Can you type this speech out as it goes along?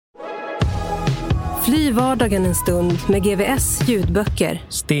Fly vardagen en stund med GVS ljudböcker.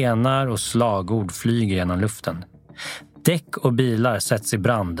 Stenar och slagord flyger genom luften. Däck och bilar sätts i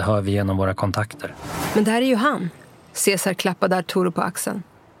brand, hör vi genom våra kontakter. Men det här är ju han. Cesar klappade Arturo på axeln.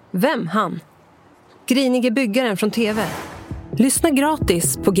 Vem han? Grinige byggaren från TV. Lyssna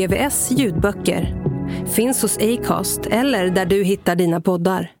gratis på GVS ljudböcker. Finns hos Acast eller där du hittar dina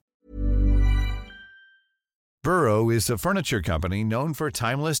poddar. Burrow is a furniture company known for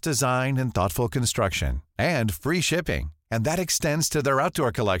timeless design and thoughtful construction, and free shipping, and that extends to their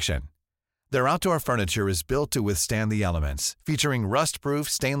outdoor collection. Their outdoor furniture is built to withstand the elements, featuring rust-proof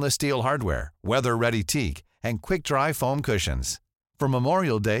stainless steel hardware, weather-ready teak, and quick-dry foam cushions. For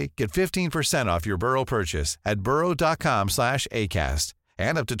Memorial Day, get 15% off your Burrow purchase at burrow.com/acast,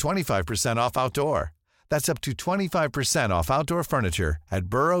 and up to 25% off outdoor. That's up to 25% off outdoor furniture at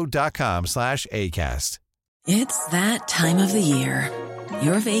burrow.com/acast. It's that time of the year.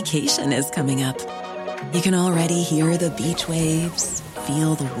 Your vacation is coming up. You can already hear the beach waves,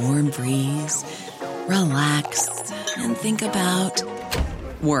 feel the warm breeze, relax, and think about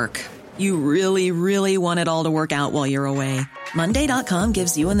work. You really, really want it all to work out while you're away. Monday.com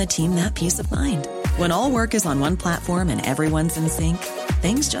gives you and the team that peace of mind. When all work is on one platform and everyone's in sync,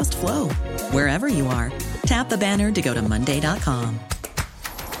 things just flow. Wherever you are, tap the banner to go to Monday.com.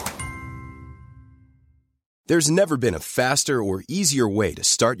 There's never been a faster or easier way to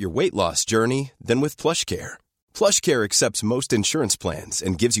start your weight loss journey than with PlushCare. PlushCare accepts most insurance plans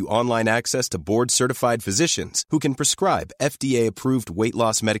and gives you online access to board-certified physicians who can prescribe FDA-approved weight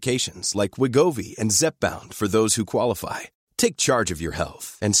loss medications like Wegovy and Zepbound for those who qualify. Take charge of your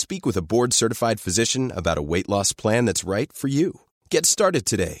health and speak with a board-certified physician about a weight loss plan that's right for you. Get started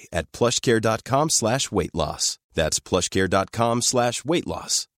today at plushcare.com/weightloss. That's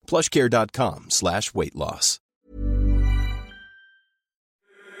plushcare.com/weightloss. plushcare.com/weightloss.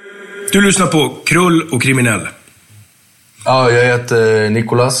 Du lyssnar på Krull och kriminell. Ja, jag heter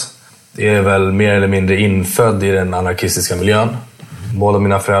Nicolas. Jag är väl mer eller mindre infödd i den anarkistiska miljön. Båda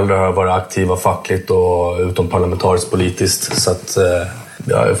mina föräldrar har varit aktiva fackligt och utomparlamentariskt politiskt. Så att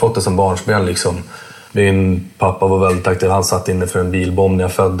jag har fått det som barnsben liksom. Min pappa var väldigt aktiv. Han satt inne för en bilbomb när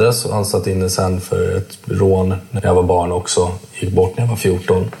jag föddes. Och han satt inne sen för ett rån när jag var barn också. Gick bort när jag var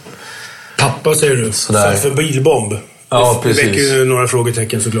 14. Pappa säger du? Sådär. För bilbomb? Ja, precis. Det väcker ju några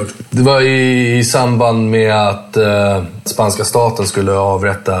frågetecken såklart. Det var i samband med att spanska staten skulle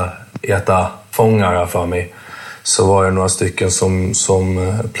avrätta ETA-fångar för mig. Så var det några stycken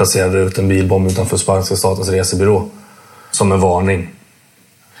som placerade ut en bilbomb utanför spanska statens resebyrå. Som en varning.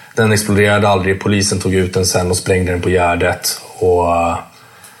 Den exploderade aldrig. Polisen tog ut den sen och sprängde den på Gärdet. Och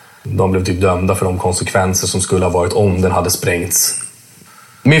de blev typ dömda för de konsekvenser som skulle ha varit om den hade sprängts.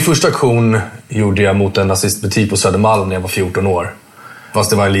 Min första aktion gjorde jag mot en nazistbutik på Södermalm när jag var 14 år. Fast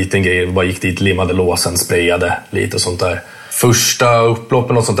det var en liten grej. Jag bara gick dit, limmade låsen, sprayade lite och sånt där. Första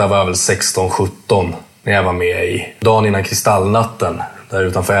upploppen och sånt där var jag väl 16-17 när jag var med i. Dagen innan kristallnatten, där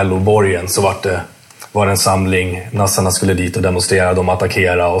utanför LO-borgen, så var det en samling. Nassarna skulle dit och demonstrera, de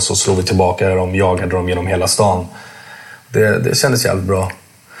attackerade och så slog vi tillbaka dem, jagade dem genom hela stan. Det kändes jävligt bra.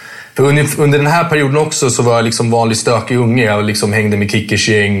 För under den här perioden också så var jag liksom vanlig stökig unge. Jag liksom hängde med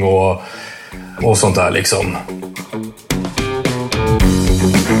kickersgäng och sånt där liksom.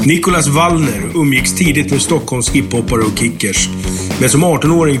 Nicolas Wallner umgicks tidigt med Stockholms hiphoppare och kickers. Men som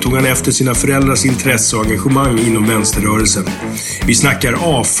 18-åring tog han efter sina föräldrars intresse och engagemang inom vänsterrörelsen. Vi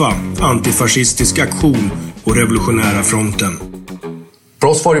snackar AFA, antifascistisk aktion och revolutionära fronten. För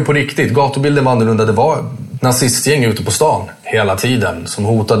oss var det på riktigt. Gatubilden var annorlunda. Det var nazistgäng ute på stan hela tiden. Som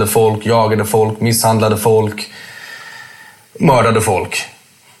hotade folk, jagade folk, misshandlade folk, mördade folk.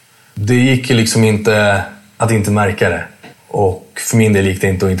 Det gick ju liksom inte att inte märka det. Och för min del gick det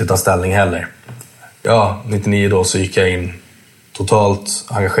inte att inte ta ställning heller. Ja, 99 då så gick jag in totalt,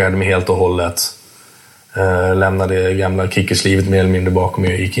 engagerade mig helt och hållet. Lämnade det gamla kickerslivet mer eller mindre bakom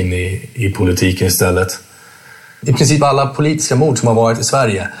mig och gick in i politiken istället. I princip alla politiska mord som har varit i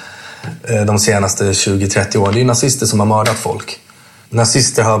Sverige de senaste 20-30 åren, det är nazister som har mördat folk.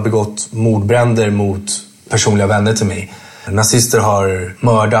 Nazister har begått mordbränder mot personliga vänner till mig. Nazister har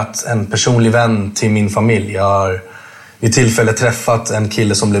mördat en personlig vän till min familj. Jag har vid tillfälle träffat en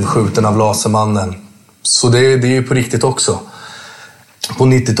kille som blev skjuten av Lasermannen. Så det är ju på riktigt också. På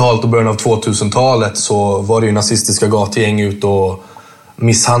 90-talet och början av 2000-talet så var det ju nazistiska gatugäng ut och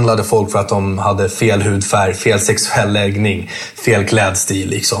misshandlade folk för att de hade fel hudfärg, fel sexuell läggning, fel klädstil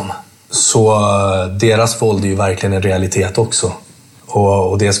liksom. Så deras våld är ju verkligen en realitet också.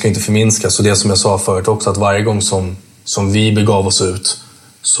 Och det ska inte förminskas. Så det som jag sa förut också, att varje gång som vi begav oss ut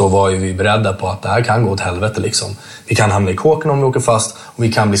så var ju vi beredda på att det här kan gå åt helvete liksom. Vi kan hamna i kåken om vi åker fast och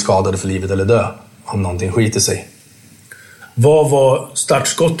vi kan bli skadade för livet eller dö. om någonting skiter sig. Vad var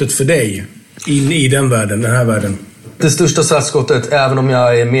startskottet för dig in i den här världen? Det största startskottet, även om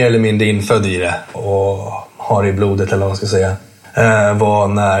jag är mer eller mindre infödd i det och har det i blodet eller vad man ska säga, var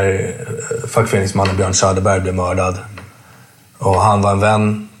när fackföreningsmannen Björn Söderberg blev mördad. Och han var en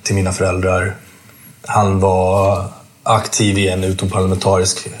vän till mina föräldrar. Han var aktiv i en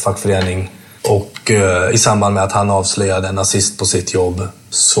utomparlamentarisk fackförening. Och i samband med att han avslöjade en nazist på sitt jobb,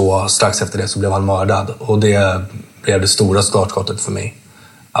 så strax efter det så blev han mördad. Och det blev det stora startskottet för mig.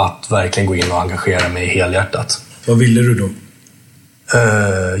 Att verkligen gå in och engagera mig helhjärtat. Vad ville du då?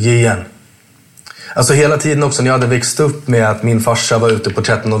 Ge igen. Alltså hela tiden också när jag hade växt upp med att min farsa var ute på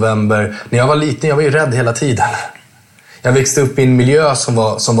 13 november. När jag var liten, jag var ju rädd hela tiden. Jag växte upp i en miljö som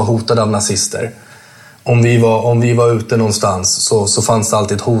var hotad av nazister. Om vi var ute någonstans så fanns det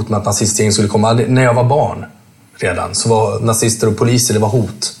alltid ett hot med att nazistgäng skulle komma. När jag var barn redan så var nazister och poliser, det var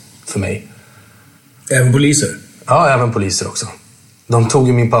hot för mig. Även poliser? Ja, även poliser också. De tog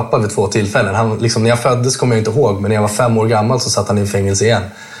ju min pappa vid 2 tillfällen. När jag föddes kommer jag inte ihåg, men när jag var 5 år gammal så satt han i fängelse igen.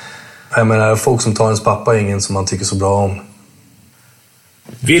 Jag menar, folk som tar ens pappa är ingen som man tycker så bra om.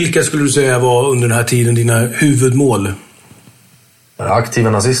 Vilka skulle du säga var under den här tiden dina huvudmål? Aktiva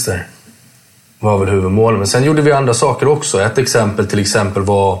nazister var väl huvudmål. Men sen gjorde vi andra saker också. Ett exempel till exempel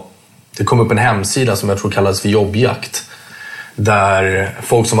var, det kom upp en hemsida som jag tror kallades för jobbjakt. Där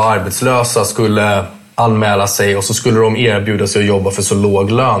folk som var arbetslösa skulle anmäla sig och så skulle de erbjuda sig att jobba för så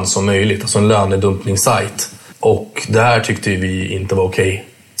låg lön som möjligt. Alltså en lönedumpningssajt. Och det här tyckte vi inte var okej.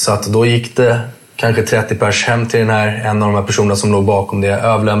 Så att då gick det kanske 30 pers hem till en av de här personerna som låg bakom det.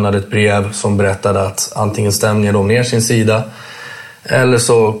 Överlämnade ett brev som berättade att antingen stänger de ner sin sida eller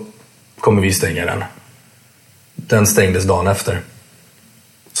så kommer vi stänga den. Den stängdes dagen efter.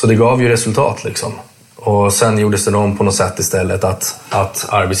 Så det gav ju resultat liksom. Och sen gjordes det om på något sätt istället att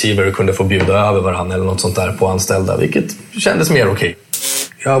arbetsgivare kunde få bjuda över varandra eller något sånt där på anställda, vilket kändes mer okej.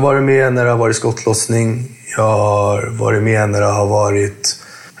 Jag har varit med när det har varit skottlossning. Jag har varit med när det har varit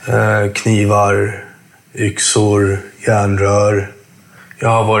knivar, yxor, järnrör. Jag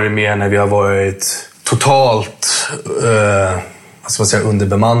har varit med när vi har varit totalt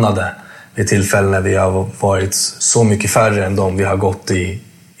underbemannade vid tillfällen när vi har varit så mycket färre än de vi har gått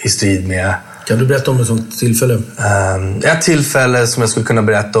i strid med. Kan du berätta om ett sånt tillfälle? Ett tillfälle som jag skulle kunna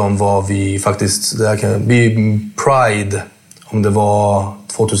berätta om var vi faktiskt vid Pride, om det var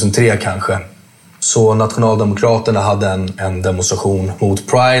 2003 kanske. Så Nationaldemokraterna hade en demonstration mot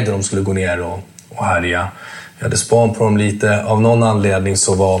Pride där de skulle gå ner och härja. Vi hade span på dem lite. Av någon anledning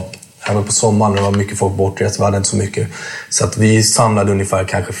så var, även på sommaren, det var mycket folk bortrest, vi hade inte så mycket. Så att vi samlade ungefär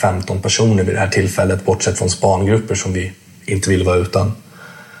kanske 15 personer vid det här tillfället, bortsett från spangrupper som vi inte ville vara utan.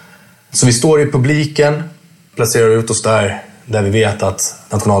 Så vi står i publiken, placerar ut oss där vi vet att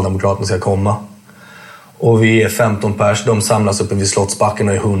Nationaldemokraterna ska komma. Och vi är 15 pers, de samlas uppe vid Slottsbacken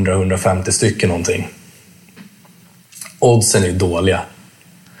och är 100-150 stycken någonting. Oddsen är dåliga.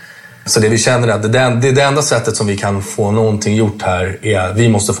 Så det vi känner är att det enda sättet som vi kan få någonting gjort här är att vi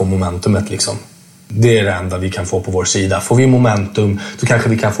måste få momentumet liksom. Det är det enda vi kan få på vår sida. Får vi momentum, då kanske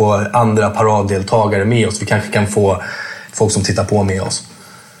vi kan få andra paraddeltagare med oss. Vi kanske kan få folk som tittar på med oss.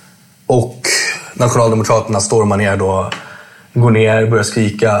 Och Nationaldemokraterna stormar ner då, går ner, börjar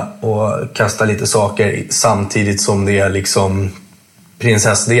skrika och kasta lite saker samtidigt som det är liksom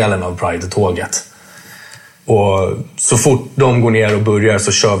prinsessdelen av Pride-tåget. Och så fort de går ner och börjar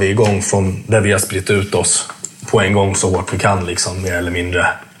så kör vi igång från där vi har spritt ut oss på en gång så hårt vi kan liksom, mer eller mindre.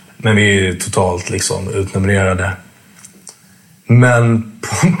 Men vi är totalt liksom utnumrerade. Men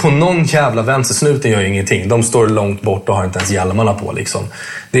på någon jävla vänstersnuten gör ingenting. De står långt bort och har inte ens hjälmarna på liksom.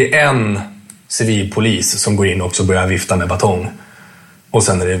 Det är en civilpolis som går in och också börjar vifta med batong. Och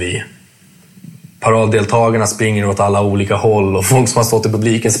sen är det vi. Paraddeltagarna springer åt alla olika håll och folk som har stått i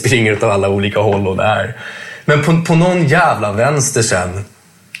publiken springer åt alla olika håll och där. Men på någon jävla vänster sen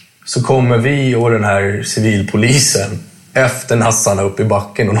så kommer vi och den här civilpolisen efter nassarna upp i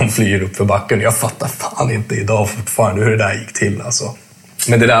backen och de flyr upp för backen. Jag fattar fan inte idag fortfarande hur det där gick till alltså.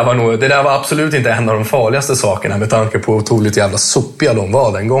 Men det där var absolut inte en av de farligaste sakerna med tanke på hur otroligt jävla sopiga de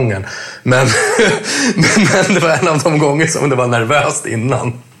var den gången. Men det var en av de gånger som det var nervöst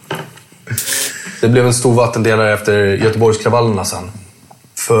innan. Det blev en stor vattendelare efter Göteborgskravallerna sen.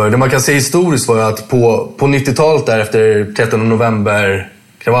 För det man kan se historiskt var att på 90-talet där efter 13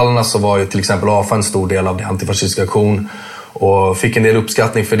 november-kravallerna så var ju till exempel AFA en stor del av det antifascistiska aktion. Och fick en del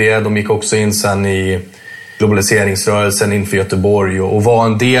uppskattning för det. De gick också in sen i globaliseringsrörelsen inför Göteborg och var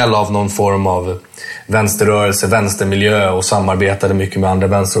en del av någon form av vänsterrörelse, vänstermiljö och samarbetade mycket med andra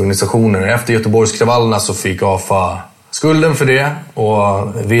vänsterorganisationer. Efter Göteborgskravallerna så fick AFA skulden för det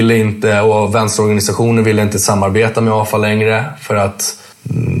och vänsterorganisationer ville inte samarbeta med AFA längre för att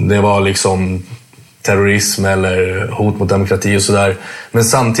det var liksom terrorism eller hot mot demokrati och sådär. Men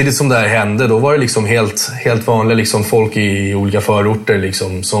samtidigt som det här hände, då var det liksom helt vanliga liksom folk i olika förorter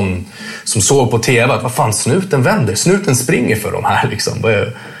liksom, som såg på tv att vad fan, snuten vänder, snuten springer för dem här liksom.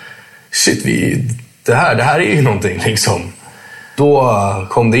 Shit, det här är ju någonting liksom. Då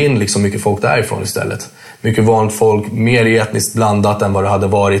kom det in liksom mycket folk därifrån istället. Mycket vanligt folk, mer etniskt blandat än vad det hade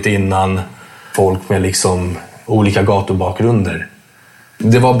varit innan. Folk med liksom olika gatubakgrunder.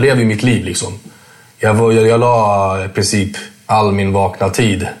 Det blev ju mitt liv liksom. Jag la i princip all min vakna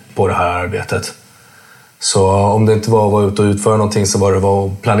tid på det här arbetet. Så om det inte var att vara ute och utföra någonting, så var det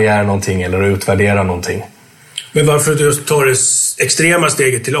att planera någonting eller att utvärdera någonting. Men varför du just tar det extrema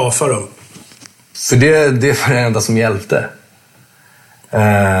steget till AFA då? För det var det enda som hjälpte.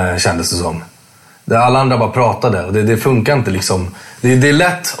 Kändes det som. Alla andra bara pratade och det funkar inte liksom. Det är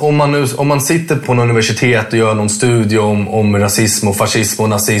lätt om man sitter på en universitet och gör någon studie om rasism och fascism och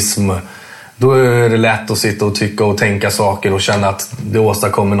nazism. Då är det lätt att sitta och tycka och tänka saker och känna att det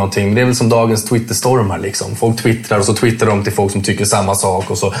åstadkommer någonting. Det är väl som dagens Twitterstormar liksom. Folk twittrar och så twittrar de till folk som tycker samma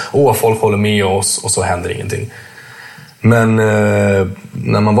sak och så folk håller med oss och så händer ingenting. Men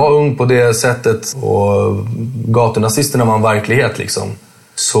när man var ung på det sättet och gatunazisterna var en verklighet liksom.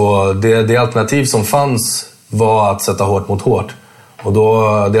 Så det alternativ som fanns var att sätta hårt mot hårt. Och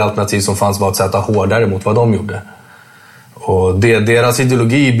då det alternativ som fanns var att sätta hårdare mot vad de gjorde. Och deras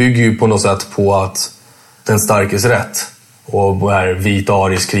ideologi bygger ju på något sätt på att den starkes rätt. Och är vit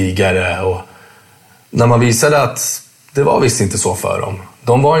arisk krigare. Och när man visade att det var visst inte så för dem.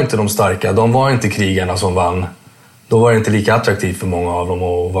 De var inte de starka, de var inte krigarna som vann. Då var det inte lika attraktivt för många av dem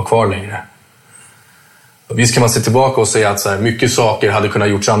att vara kvar längre. Visst kan man se tillbaka och säga att så här, mycket saker hade kunnat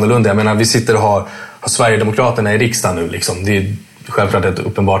gjorts annorlunda. Jag menar, vi sitter och har Sverigedemokraterna i riksdagen nu. Liksom. Det är självklart ett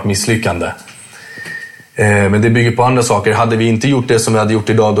uppenbart misslyckande. Men det bygger på andra saker. Hade vi inte gjort det som vi hade gjort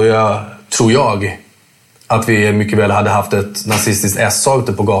idag, då tror jag att vi mycket väl hade haft ett nazistiskt SA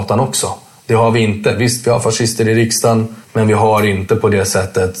ute på gatan också. Det har vi inte. Visst, vi har fascister i riksdagen, men vi har inte på det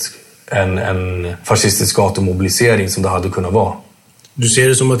sättet en fascistisk gatumobilisering som det hade kunnat vara. Du ser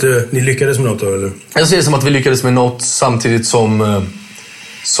det som att ni lyckades med något då, eller? Jag ser det som att vi lyckades med något samtidigt som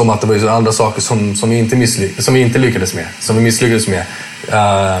att det var andra saker som vi inte lyckades med. Som vi misslyckades med.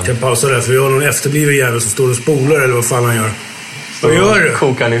 Jag kan pausa där, för vi har någon efterbliven jävel som står och spolar, eller vad fan han gör. Vad gör du?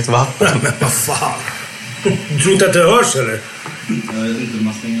 Kokar nytt vatten. Men vad fan? Du tror inte att det hörs, eller? Jag vet inte hur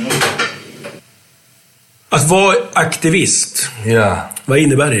man stänger av. Att vara aktivist. Ja. Vad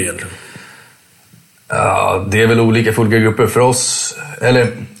innebär det egentligen? Ja, det är väl olika för olika grupper. För oss, eller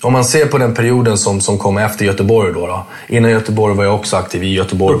om man ser på den perioden som kom efter Göteborg då. Innan Göteborg var jag också aktiv i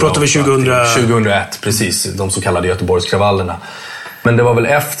Göteborg. Då pratar vi 2001, precis. De så kallade Göteborgskravallerna. Men det var väl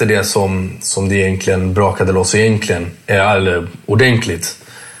efter det som det egentligen brakade loss eller ordentligt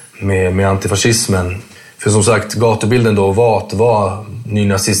med antifascismen. För som sagt, gatubilden då var att det var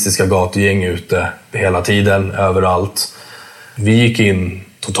nynazistiska gatugäng ute hela tiden, överallt. Vi gick in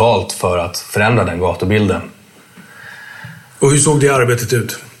totalt för att förändra den gatubilden. Och hur såg det arbetet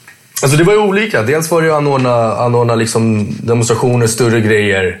ut? Alltså det var ju olika. Dels var det ju anordna liksom demonstrationer, större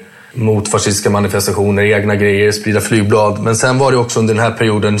grejer mot fascistiska manifestationer, egna grejer, sprida flygblad. Men sen var det också under den här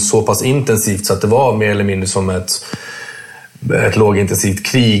perioden så pass intensivt så att det var mer eller mindre som ett lågintensivt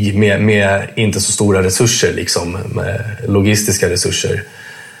krig med inte så stora resurser, liksom, med logistiska resurser.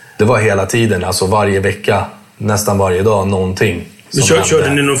 Det var hela tiden, alltså varje vecka, nästan varje dag, någonting. Men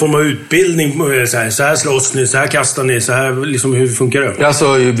körde ni någon form av utbildning? Så här slåss ni, så här kastar ni, så här, liksom, hur funkar det?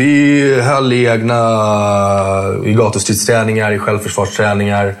 Alltså, vi höll i gatustridsträningar, i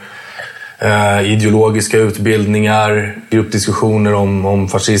självförsvarsträningar, ideologiska utbildningar, gruppdiskussioner om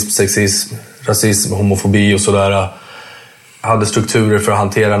fascism, sexism, rasism, homofobi och sådär. Hade strukturer för att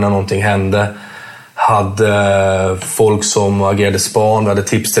hantera när någonting hände. Hade folk som agerade span, vi hade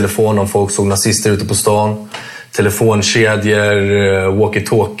tipstelefon om folk såg nazister ute på stan. Telefonkedjor,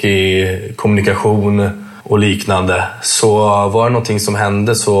 walkie-talkie, kommunikation och liknande. Så var det någonting som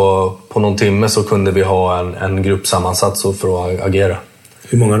hände, så på någon timme så kunde vi ha en grupp sammansatt så för att agera.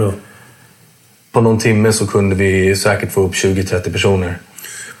 Hur många då? På någon timme så kunde vi säkert få upp 20-30 personer.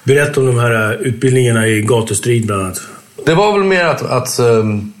 Berätta om de här utbildningarna i gatustrid bland annat. Det var väl mer att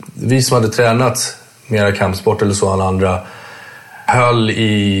vi som hade tränat mera kampsport eller så, alla andra höll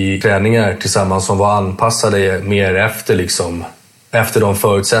i träningar tillsammans som var anpassade mer efter de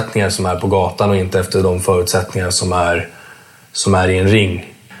förutsättningar som är på gatan och inte efter de förutsättningar som är i en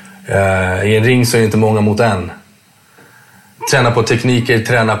ring. I en ring så är det inte många mot en. Träna på tekniker,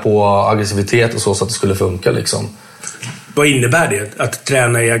 träna på aggressivitet och så att det skulle funka liksom. Vad innebär det? Att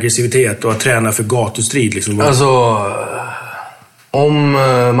träna i aggressivitet och att träna för gatustrid? Liksom? Alltså, om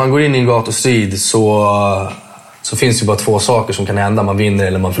man går in i en gatustrid så finns det ju bara två saker som kan hända. Man vinner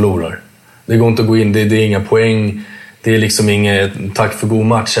eller man förlorar. Det går inte att gå in, det är inga poäng. Det är liksom inget tack för god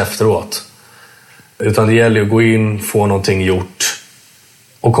match efteråt. Utan det gäller att gå in, få någonting gjort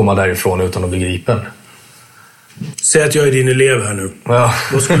och komma därifrån utan att bli gripen. Säg att jag är din elev här nu. Ja.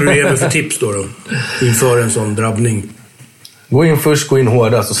 Vad skulle du ge mig för tips då? Inför en sån drabbning? Gå in först, gå in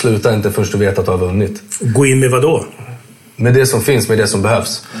hårdast och sluta inte först du vet att du har vunnit. Gå in med vad då? Med det som finns, med det som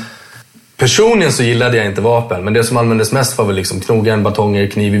behövs. Personligen så gillade jag inte vapen, men det som användes mest var väl liksom knogen, batonger,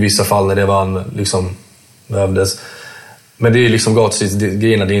 kniv i vissa fall när det var liksom behövdes. Men det är liksom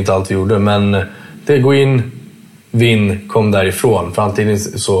gatustridsgrejerna, det är inte allt vi gjorde. Men det är gå in, vinn, kom därifrån. För antingen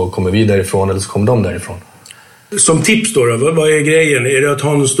så kommer vi därifrån eller så kommer de därifrån. Som tips då, vad är grejen? Är det att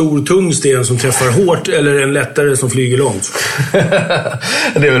ha en stor tung sten som träffar hårt eller en lättare som flyger långt?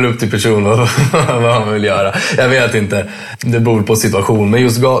 Det är väl upp till person vad man vill göra. Jag vet inte. Det beror på situation. Men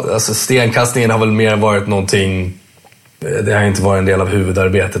just alltså, stenkastningen har väl mer varit någonting... Det har inte varit en del av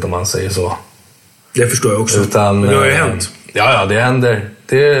huvudarbetet om man säger så. Det förstår jag också. Utan, det har ju hänt. Ja, det händer.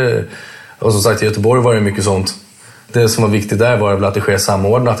 Och som sagt, i Göteborg var det mycket sånt. Det som var viktigt där var väl att det sker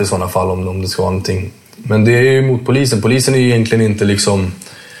samordnat i sådana fall om det ska vara någonting. Men det är ju mot polisen. Polisen är ju egentligen inte liksom...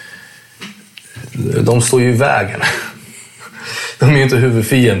 De står ju i vägen. De är ju inte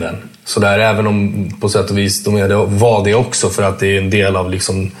huvudfienden. Så där, även om på sätt och vis var det också för att det är en del av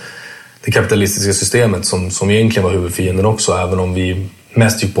liksom det kapitalistiska systemet som egentligen var huvudfienden också. Även om vi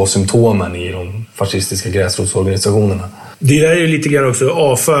mest gick på symptomen i de fascistiska gräsrotsorganisationerna. Det där är ju lite grann också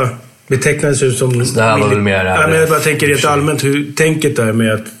AFA betecknades som... Det här var väl mer... Ja, men jag bara tänker rent allmänt hur tänket där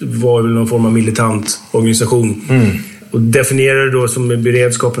med att vara någon form av militant organisation. Och definierar det då som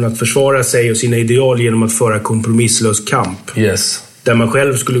beredskapen att försvara sig och sina ideal genom att föra kompromisslös kamp. Yes. Där man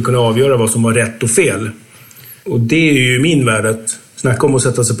själv skulle kunna avgöra vad som var rätt och fel. Och det är ju min värld att snacka om att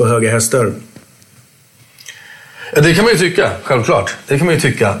sätta sig på höga hästar. Ja, det kan man ju tycka, självklart. Det kan man ju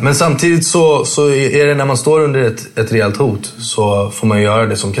tycka. Men samtidigt så är det när man står under ett rejält hot så får man göra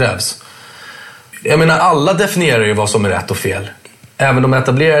det som krävs. Jag menar, alla definierar ju vad som är rätt och fel. Även de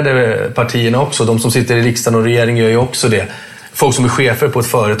etablerade partierna också. De som sitter i riksdagen och regeringen gör ju också det. Folk som är chefer på ett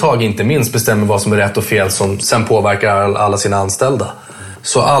företag inte minst bestämmer vad som är rätt och fel som sen påverkar alla sina anställda.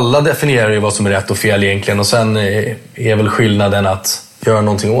 Så alla definierar ju vad som är rätt och fel egentligen. Och sen är väl skillnaden att göra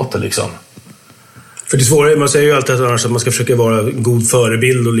någonting åt det liksom. För det svåra är, man säger ju alltid att man ska försöka vara en god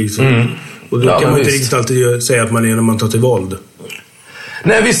förebild och liksom. Och då kan man inte riktigt alltid säga att man är när man tar till våld.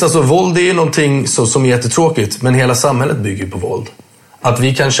 Nej visst, alltså våld är ju någonting som är jättetråkigt. Men hela samhället bygger på våld. Att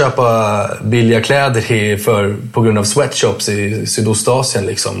vi kan köpa billiga kläder på grund av sweatshops i Sydostasien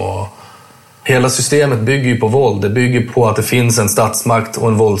liksom. Och hela systemet bygger ju på våld. Det bygger på att det finns en statsmakt och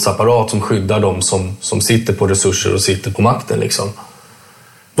en våldsapparat som skyddar dem som sitter på resurser och sitter på makten liksom.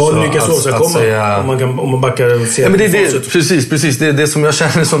 Vad lyckas åstadkomma om man backar och ser men precis. Det som jag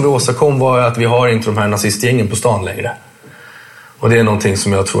känner som vi åstadkom var att vi har inte de här nazistgängen på stan längre. Och det är någonting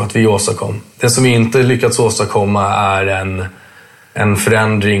som jag tror att vi åstadkom. Det som vi inte lyckats åstadkomma är en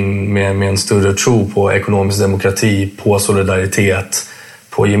förändring med en större tro på ekonomisk demokrati, på solidaritet,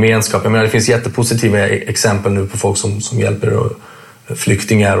 på gemenskap. Jag menar, det finns jättepositiva exempel nu på folk som hjälper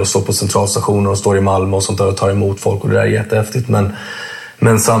flyktingar och står på centralstationer och står i Malmö och sånt där och tar emot folk och det där är jättehäftigt.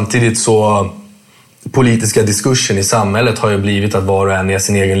 Men samtidigt så politiska diskursen i samhället har ju blivit att var och en är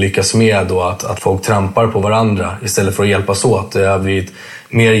sin egen lyckas med och att folk trampar på varandra istället för att hjälpas åt. Det har blivit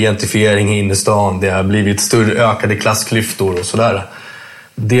mer identifiering i innerstan, det har blivit ökade klassklyftor och sådär.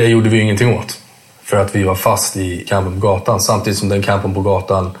 Det gjorde vi ingenting åt för att vi var fast i kampen på gatan. Samtidigt som den kampen på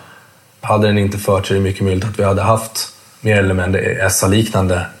gatan hade den inte fört sig mycket möjligt att vi hade haft mer eller mindre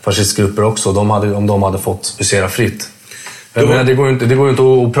SA-liknande fascistgrupper också om de hade fått husera fritt. Men det går ju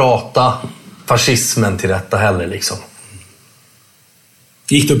inte att prata fascismen till rätta heller liksom.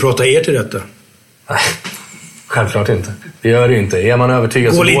 Gick det att prata er till rätta? Nej, självklart inte. Det gör det inte. Är man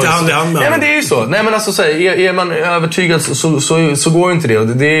övertygad går lite hand i hand med. Nej men det är ju så. Nej men alltså så här, är man övertygad så går inte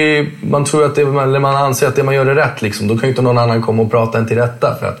det. Man tror att man anser att det man gör är rätt liksom. Då kan ju inte någon annan komma och prata en till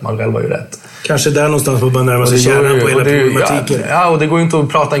rätta för att man själv har ju rätt. Kanske där någonstans man närmar sig kärnan på hela problematiken. Ja, och det går ju inte att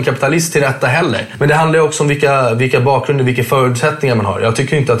prata en kapitalist till rätta heller. Men det handlar ju också om vilka bakgrunder, vilka förutsättningar man har. Jag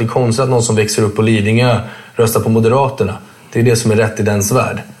tycker inte att det är konstigt att någon som växer upp på Lidingö röstar på Moderaterna. Det är det som är rätt i dens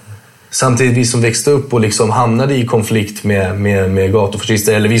värld. Samtidigt vi som växte upp och liksom hamnade i konflikt med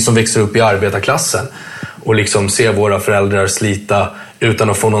gatufascister, eller vi som växer upp i arbetarklassen och liksom ser våra föräldrar slita utan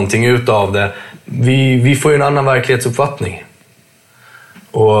att få någonting ut av det. Vi får ju en annan verklighetsuppfattning.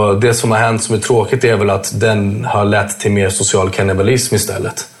 Och det som har hänt som är tråkigt är väl att den har lett till mer social kannibalism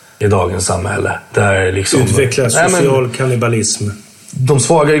istället i dagens samhälle. Där liksom, utvecklas social kannibalism. De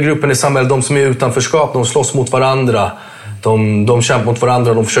svagare grupperna i samhället, de som är utanförskap, de slåss mot varandra. De kämpar mot varandra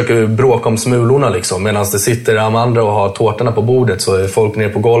och de försöker bråka om smulorna liksom. Medan det sitter de andra och har tårtorna på bordet så är folk ner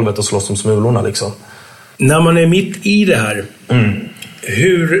på golvet och slåss om smulorna liksom. När man är mitt i det här,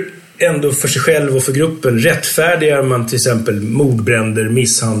 hur ändå för sig själv och för gruppen rättfärdigar man till exempel mordbränder,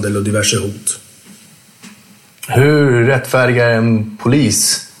 misshandel och diverse hot? Hur rättfärdigar en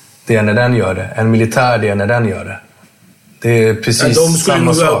polis det när den gör det? En militär det när den gör det? Det är precis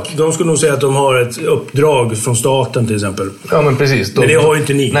samma sak. De skulle nog säga att de har ett uppdrag från staten till exempel. Ja, men precis. Men det har ju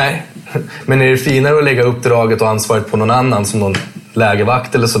inte ni. Nej, men är det finare att lägga uppdraget och ansvaret på någon annan som någon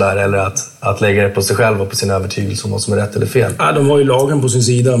lägervakt eller sådär, eller att lägga det på sig själv och på sin övertygelse om vad som är rätt eller fel? Ja, de har ju lagen på sin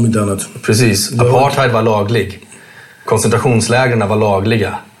sida om inte annat. Precis. Apartheid var laglig. Koncentrationslägren var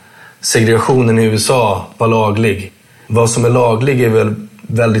lagliga. Segregationen i USA var laglig. Vad som är laglig är väl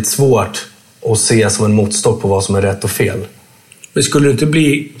väldigt svårt att se som en måttstock på vad som är rätt och fel. Men skulle det inte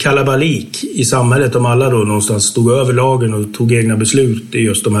bli kalabalik i samhället om alla då någonstans stod över lagen och tog egna beslut i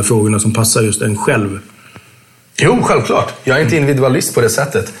just de här frågorna som passar just en själv? Jo, självklart. Jag är inte individualist på det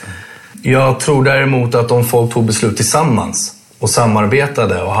sättet. Jag tror däremot att om folk tog beslut tillsammans och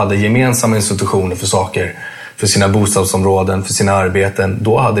samarbetade och hade gemensamma institutioner för saker, för sina bostadsområden, för sina arbeten,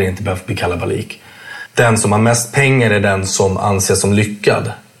 då hade det inte behövt bli kalabalik. Den som har mest pengar är den som anses som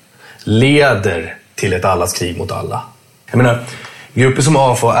lyckad. Leder till ett allas krig mot alla. Jag menar, grupper som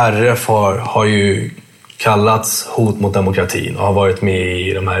AFA och RF har ju kallats hot mot demokratin och har varit med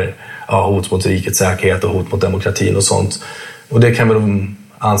i de här hot mot rikets säkerhet och hot mot demokratin och sånt. Och det kan väl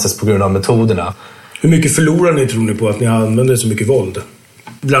anses på grund av metoderna. Hur mycket förlorar ni, tror ni, på att ni använder så mycket våld?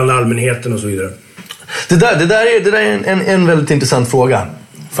 Bland allmänheten och så vidare. Det där är en väldigt intressant fråga,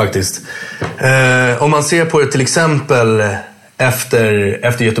 faktiskt. Om man ser på det till exempel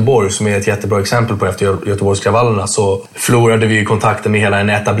efter Göteborg, som är ett jättebra exempel på efter Göteborgskravallerna, så förlorade vi kontakten med hela den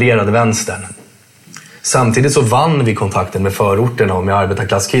etablerade vänstern. Samtidigt så vann vi kontakten med förorterna och med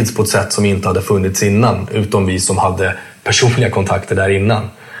arbetarklasskids på ett sätt som inte hade funnits innan, utom vi som hade personliga kontakter där innan.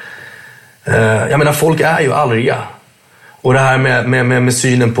 Jag menar, folk är ju arga. Och det här med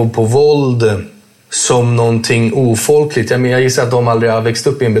synen på våld som någonting ofolkligt. Jag gissar att de aldrig har växt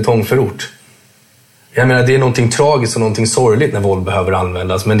upp i en betongförort. Jag menar, det är någonting tragiskt och någonting sorgligt när våld behöver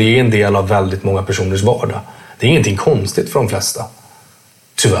användas. Men det är en del av väldigt många personers vardag. Det är ingenting konstigt för de flesta.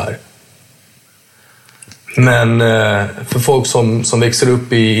 Tyvärr. Men för folk som växer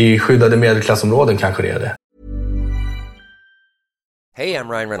upp i skyddade medelklassområden kanske det är det. Hey, I'm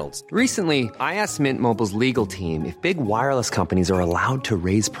Ryan Reynolds. Recently, I asked Mint Mobile's legal team if big wireless companies are allowed to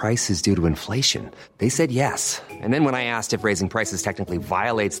raise prices due to inflation. They said yes. And then when I asked if raising prices technically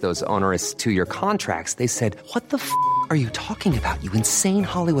violates those onerous two-year contracts, they said, "What the f*** are you talking about, you insane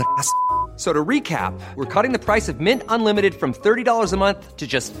Hollywood ass?" So to recap, we're cutting the price of Mint Unlimited from $30 a month to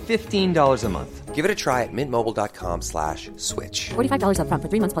just $15 a month. Give it a try at mintmobile.com/switch. $45 up front for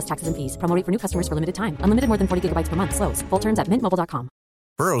 3 months plus taxes and fees. Promo rate for new customers for limited time. Unlimited more than 40 gigabytes per month. Slows full terms at mintmobile.com.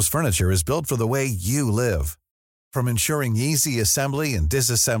 Burrow's furniture is built for the way you live. From ensuring easy assembly and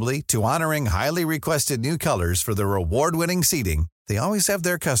disassembly to honoring highly requested new colors for their award-winning seating, they always have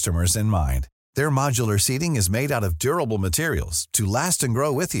their customers in mind. Their modular seating is made out of durable materials to last and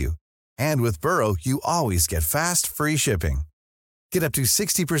grow with you. And with Burrow, you always get fast, free shipping. Get up to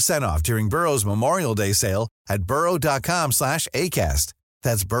 60% off during Burrow's Memorial Day sale at burrow.com/ACAST.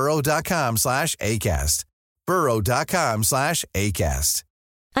 That's burrow.com/ACAST. burrow.com/ACAST.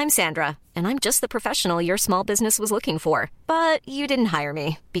 I'm Sandra, and I'm just the professional your small business was looking for. But you didn't hire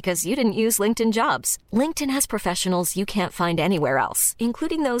me because you didn't use LinkedIn Jobs. LinkedIn has professionals you can't find anywhere else,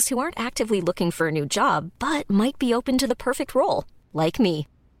 including those who aren't actively looking for a new job, but might be open to the perfect role, like me.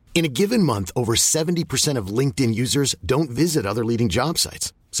 In a given month, over 70% of LinkedIn users don't visit other leading job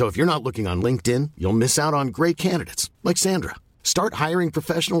sites. So if you're not looking on LinkedIn, you'll miss out on great candidates like Sandra. Start hiring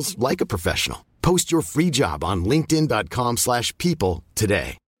professionals like a professional. Post your free job on linkedin.com/people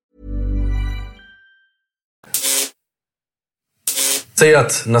today. Säg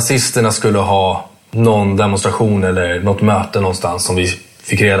att nazisterna skulle ha någon demonstration eller något möte någonstans som vi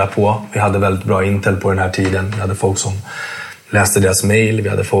fick reda på. Vi hade väldigt bra intel på den här tiden. Vi hade folk som läste deras mejl. Vi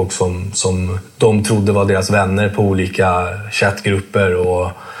hade folk som de trodde var deras vänner på olika chattgrupper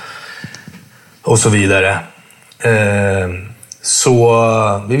och så vidare.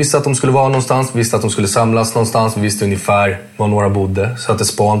 Så vi visste att de skulle vara någonstans. Vi visste att de skulle samlas någonstans. Vi visste ungefär var några bodde. Satte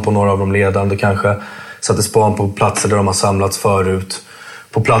span på några av de ledande kanske. Satte span på platser där de har samlats förut.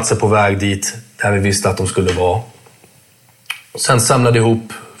 På platser på väg dit där vi visste att de skulle vara. Sen samlade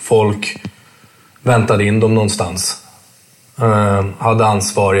ihop folk, väntade in dem någonstans. Hade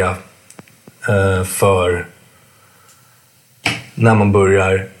ansvariga för när man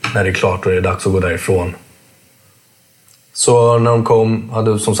börjar, när det är klart och det är dags att gå därifrån. Så när de kom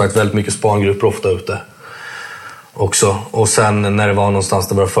hade som sagt väldigt mycket spangrupper ofta ute också. Och sen när det var någonstans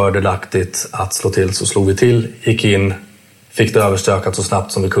det var fördelaktigt att slå till så slog vi till, gick in, fick det överstökat så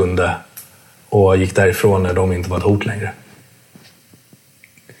snabbt som vi kunde och gick därifrån när de inte var ett hot längre.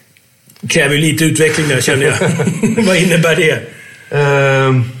 Kräver lite utveckling där, känner jag. Vad innebär det?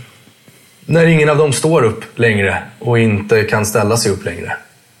 När ingen av dem står upp längre och inte kan ställa sig upp längre.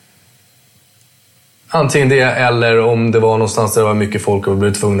 Antingen det, eller om det var någonstans där det var mycket folk och vi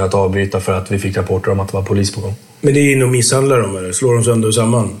blev tvungna att avbryta för att vi fick rapporter om att det var polis på gång. Men det är inom misshandlar dem, eller slår de sönder och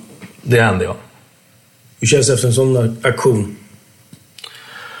samman? Det hände, ja. Hur känns det efter en sån aktion?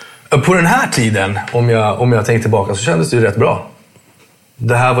 På den här tiden, om jag tänker tillbaka, så kändes det ju rätt bra.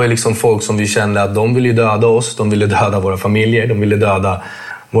 Det här var ju liksom folk som vi kände att de ville döda oss, de ville döda våra familjer, de ville döda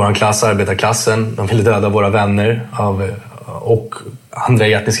vår klass, arbetarklassen, de ville döda våra vänner och andra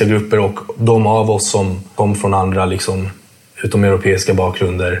etniska grupper och de av oss som kom från andra liksom, utom europeiska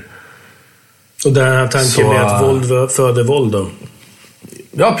bakgrunder. Och den här tanken med att våld föder våld då?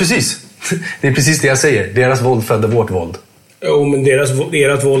 Ja, precis. Det är precis det jag säger. Deras våld födde vårt våld. Jo, men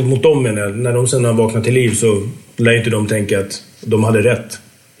ert våld mot dem, när de sen har vaknat till liv så lär inte de tänka att de hade rätt.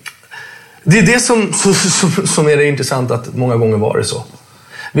 Det är det som är det intressant, att många gånger var det så.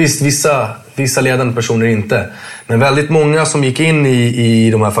 Visst, vissa ledande personer inte. Men väldigt många som gick in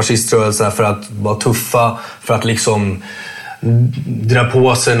i de här fasciströrelserna för att vara tuffa, för att liksom dra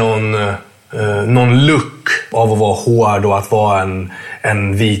på sig någon look av att vara hård och att vara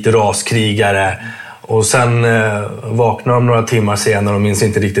en vit raskrigare. Och sen vaknar de några timmar senare och minns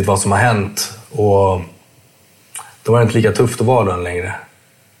inte riktigt vad som har hänt. Och då var det inte lika tufft att vara den längre.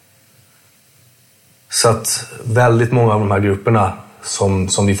 Så att väldigt många av de här grupperna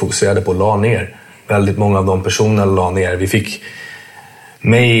som vi fokuserade på la ner. Väldigt många av de personerna la ner. Vi fick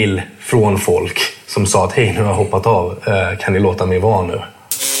mejl från folk som sa att hej, nu har jag hoppat av. Kan ni låta mig vara nu?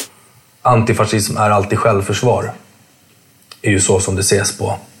 Antifascism är alltid självförsvar. Är ju så som det ses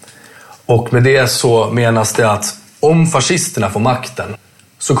på. Och med det så menas det att om fascisterna får makten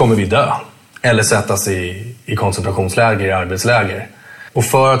så kommer vi dö. Eller sättas i koncentrationsläger, i arbetsläger. Och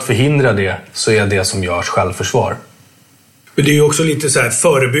för att förhindra det så är det som görs självförsvar. Men det är ju också lite så här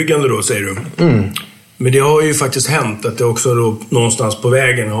förebyggande då, säger du. Mm. Men det har ju faktiskt hänt att det också då någonstans på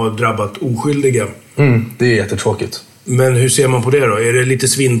vägen har drabbat oskyldiga. Det är jättetråkigt. Men hur ser man på det då? Är det lite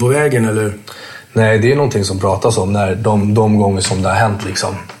svinn på vägen eller? Nej, det är någonting som pratas om när de gånger som det har hänt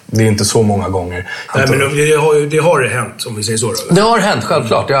liksom. Det är inte så många gånger. Nej, men det har hänt, om vi säger så då. Det har hänt,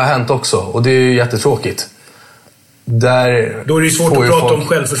 självklart. Det har hänt också. Och det är ju jättetråkigt. Då är det svårt att prata om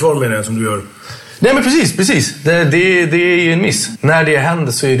självförsvar med det som du gör. Nej, men precis. Det är ju en miss. När det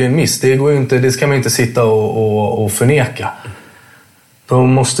händer så är det en miss. Det ska man inte sitta och förneka. Då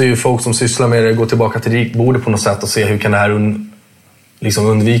måste ju folk som sysslar med det gå tillbaka till ritbordet på något sätt och se hur kan det här liksom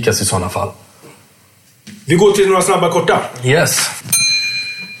undvikas i sådana fall. Vi går till några snabba korta. Yes.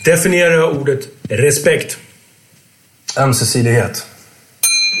 Definiera ordet respekt. Ömsesidighet.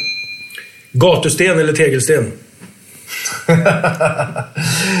 Gatusten eller tegelsten?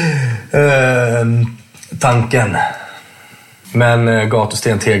 Tanken. Men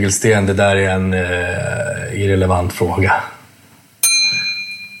gatusten, tegelsten, det där är en irrelevant fråga.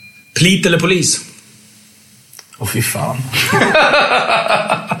 Plit eller polis? Åh, fy fan.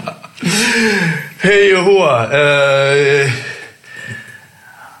 Hej och hå.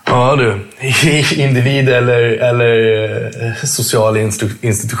 Ja du, individ eller social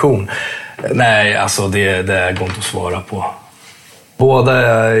institution. Nej, alltså det går inte att svara på. Båda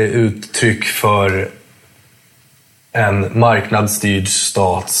är uttryck för en marknadsstyrd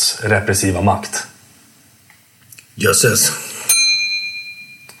stats repressiva makt. Jösses.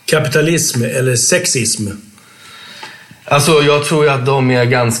 Kapitalism eller sexism? Alltså jag tror att de är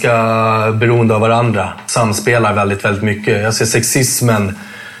ganska beroende av varandra. Samspelar väldigt, väldigt mycket. Jag ser sexismen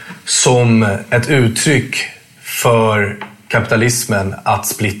som ett uttryck för kapitalismen att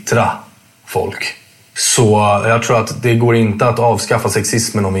splittra folk. Så jag tror att det går inte att avskaffa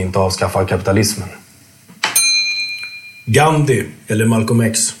sexismen om vi inte avskaffar kapitalismen. Gandhi eller Malcolm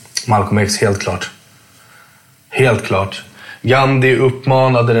X? Malcolm X, helt klart. Helt klart. Gandhi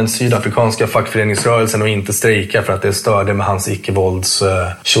uppmanade den sydafrikanska fackföreningsrörelsen att inte strejka för att det störde med hans icke-vålds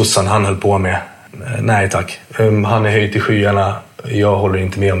tjossan han höll på med. Nej tack. Han är höjt i skyarna. Jag håller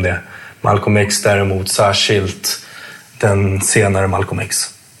inte med om det. Malcolm X däremot, särskilt den senare Malcolm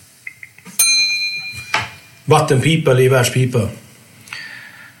X. Vattenpipa eller gevärspipa?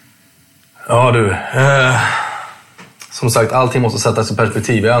 Ja du, som sagt, allting måste sättas i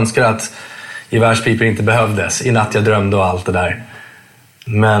perspektiv. Jag önskar att gevärspipor inte behövdes. I natt jag drömde och allt det där.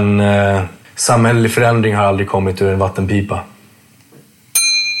 Men samhällelig förändring har aldrig kommit ur en vattenpipa.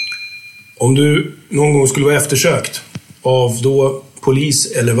 Om du någon gång skulle vara eftersökt av då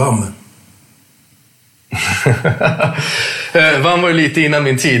polis eller VAM? VAM var ju lite innan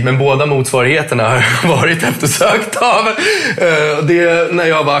min tid, men båda motsvarigheterna har varit eftersökt av. Det, när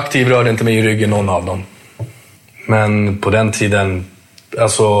jag var aktiv rörde inte mig i ryggen någon av dem. Men på den tiden,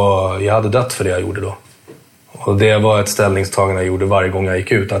 alltså, jag hade dött för det jag gjorde då. Och det var ett ställningstagande jag gjorde varje gång jag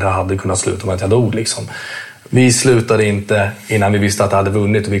gick ut, att jag hade kunnat sluta med att jag dog liksom. Vi slutade inte innan vi visste att jag hade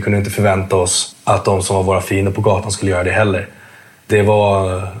vunnit, och vi kunde inte förvänta oss att de som var våra fiender på gatan skulle göra det heller. Det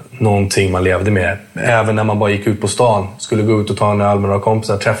var någonting man levde med. Även när man bara gick ut på stan, skulle gå ut och ta en öl med några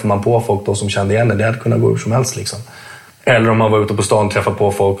kompisar, träffade man på folk då som kände igen det hade kunnat gå hur som helst liksom. Eller om man var ute på stan och träffade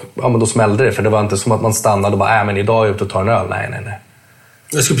på folk, ja men då smällde det, för det var inte som att man stannade och bara, men idag är jag ute och tar en öl. Nej.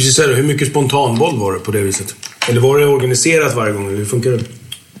 Jag ska precis säga det, hur mycket spontanvåld var det på det viset? Eller var det organiserat varje gång? Hur funkar det?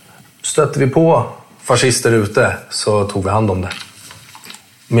 Stötte vi på fascister ute så tog vi hand om det.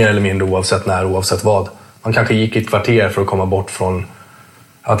 Mer eller mindre oavsett när, oavsett vad. Man kanske gick i ett kvarter för att komma bort från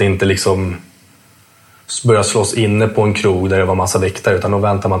att inte liksom börja slåss inne på en krog där det var massa väktare, utan då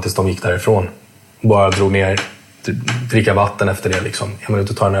väntar man tills de gick därifrån. Bara drog ner, dricka vatten efter det liksom. Jag menar, ut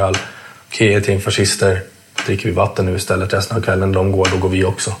och tar en öl. Okej, ett gäng fascister. Dricker vi vatten nu istället resten av kvällen. De går, då går vi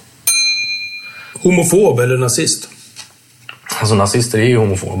också. Homofob eller nazist? Alltså nazister är ju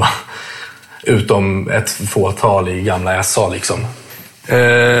homofoba. Utom ett fåtal i gamla SA liksom.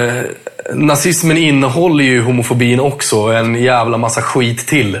 Nazismen innehåller ju homofobin också. En jävla massa skit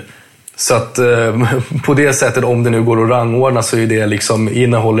till. Så att på det sättet, om det nu går att rangordna, så är det liksom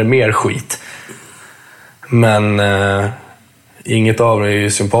innehåller mer skit. Men inget av det är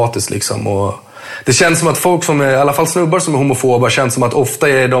ju sympatiskt liksom. Och det känns som att folk som är, i alla fall snubbar som är homofoba, känns som att ofta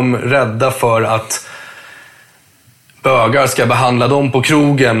är de rädda för att bögar ska behandla dem på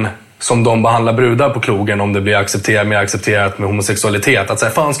krogen som de behandlar brudar på krogen, om det blir mer accepterat med homosexualitet. Att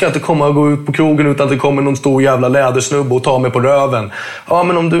säga, fan ska jag inte komma och gå ut på krogen utan att det kommer någon stor jävla lädersnubb och ta mig på röven. Ja,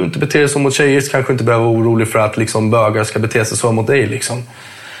 men om du inte beter dig så mot tjejer så kanske inte behöver vara orolig för att liksom bögar ska bete sig så mot dig liksom.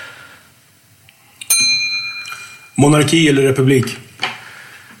 Monarki eller republik?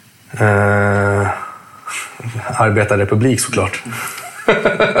 Arbetarrepublik såklart.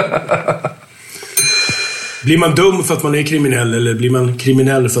 Blir man dum för att man är kriminell, eller blir man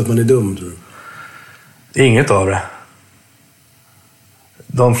kriminell för att man är dum, tror du? Inget av det.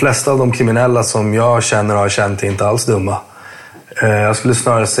 De flesta av de kriminella som jag känner och har känt är inte alls dumma. Jag skulle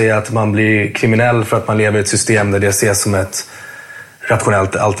snarare säga att man blir kriminell för att man lever i ett system där det ses som ett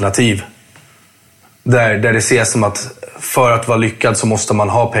rationellt alternativ. Där det ses som att för att vara lyckad så måste man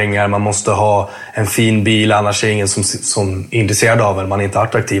ha pengar, man måste ha en fin bil, annars är ingen som är intresserad av en, man är inte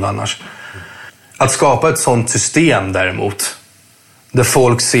attraktiv annars. Att skapa ett sånt system däremot, där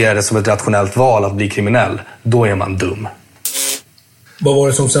folk ser det som ett rationellt val att bli kriminell, då är man dum. Vad var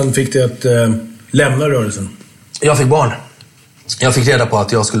det som sen fick dig att lämna rörelsen? Jag fick barn. Jag fick reda på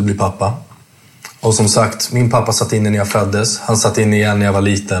att jag skulle bli pappa. Och som sagt, min pappa satt inne när jag föddes. Han satt inne igen när jag var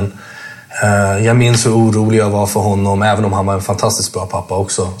liten. Jag minns hur orolig jag var för honom, även om han var en fantastiskt bra pappa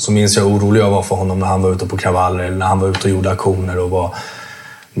också. Så minns jag hur orolig jag var för honom när han var ute på kravaller, eller när han var ute och gjorde aktioner och var...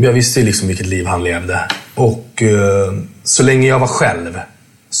 Jag visste ju liksom vilket liv han levde. Och så länge jag var själv,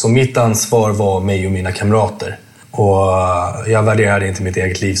 så mitt ansvar var mig och mina kamrater. Och jag värderade inte mitt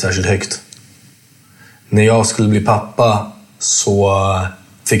eget liv särskilt högt. När jag skulle bli pappa så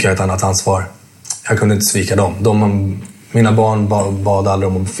fick jag ett annat ansvar. Jag kunde inte svika dem. Mina barn bad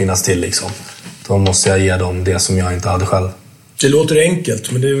aldrig om att finnas till liksom. Då måste jag ge dem det som jag inte hade själv. Det låter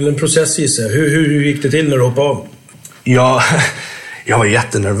enkelt, men det är väl en process i sig. Hur gick det till när du hoppade av? Jag var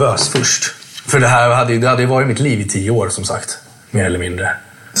jättenervös först. För det hade varit mitt liv i 10 år som sagt. Mer eller mindre.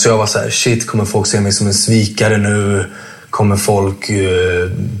 Så jag var så här, shit, kommer folk se mig som en svikare nu? Kommer folk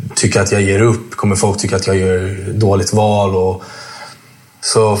tycka att jag ger upp? Kommer folk tycka att jag gör dåligt val? Och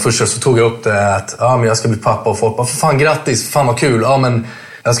så först så tog jag upp det att men jag ska bli pappa, och folk bara, för fan grattis, fan vad kul. Ja, men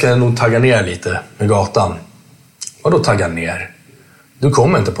jag ska nog tagga ner lite med gatan. Och då tagga ner? Du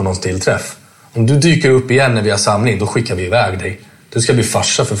kommer inte på någon tillträff. Om du dyker upp igen när vi har samling, då skickar vi iväg dig. Du ska bli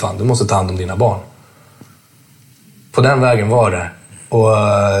farsa för fan, du måste ta hand om dina barn. På den vägen var det. Och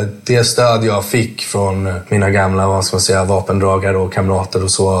det stöd jag fick från mina gamla, vad ska man säga, vapendragare och kamrater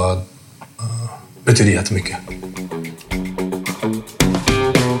och så betyder jättemycket.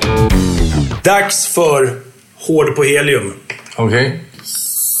 Dags för Hård på helium. Okej.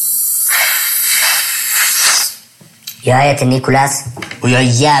 Jag heter Nicholas och jag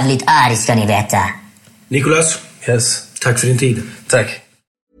är jävligt arg, ska ni veta. Nicholas? Yes. Tack för din tid. Tack.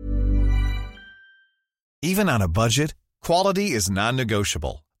 Even on a budget, quality is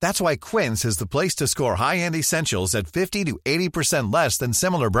non-negotiable. That's why Quince is the place to score high-end essentials at 50 to 80% less than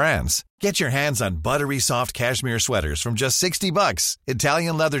similar brands. Get your hands on buttery soft cashmere sweaters from just $60,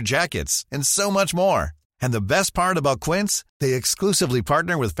 Italian leather jackets, and so much more. And the best part about Quince, they exclusively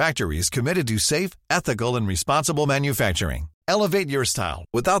partner with factories committed to safe, ethical, and responsible manufacturing. Elevate your style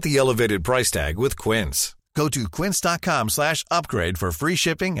without the elevated price tag with Quince. Go to quince.com/upgrade for free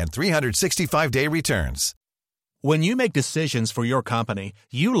shipping and 365-day returns. When you make decisions for your company,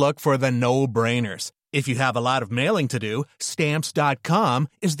 you look for the no-brainers. If you have a lot of mailing to do, Stamps.com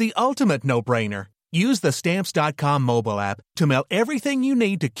is the ultimate no-brainer. Use the Stamps.com mobile app to mail everything you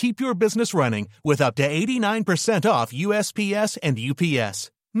need to keep your business running with up to 89% off USPS and UPS.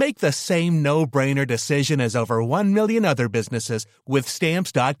 Make the same no-brainer decision as over 1 million other businesses with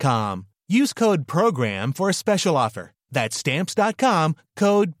Stamps.com. Use code PROGRAM for a special offer. That's Stamps.com,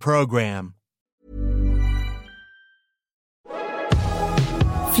 code PROGRAM.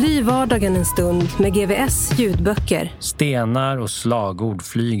 Fly vardagen en stund med GVS ljudböcker. Stenar och slagord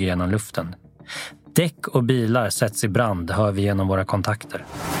flyger genom luften. Däck och bilar sätts i brand, hör vi genom våra kontakter.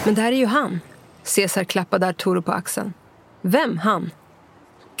 Men det här är ju han. Cesar klappade Arturo på axeln. Vem han?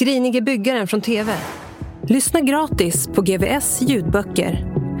 Grinige byggaren från TV. Lyssna gratis på GVS ljudböcker.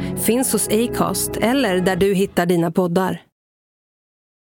 Finns hos Acast eller där du hittar dina poddar.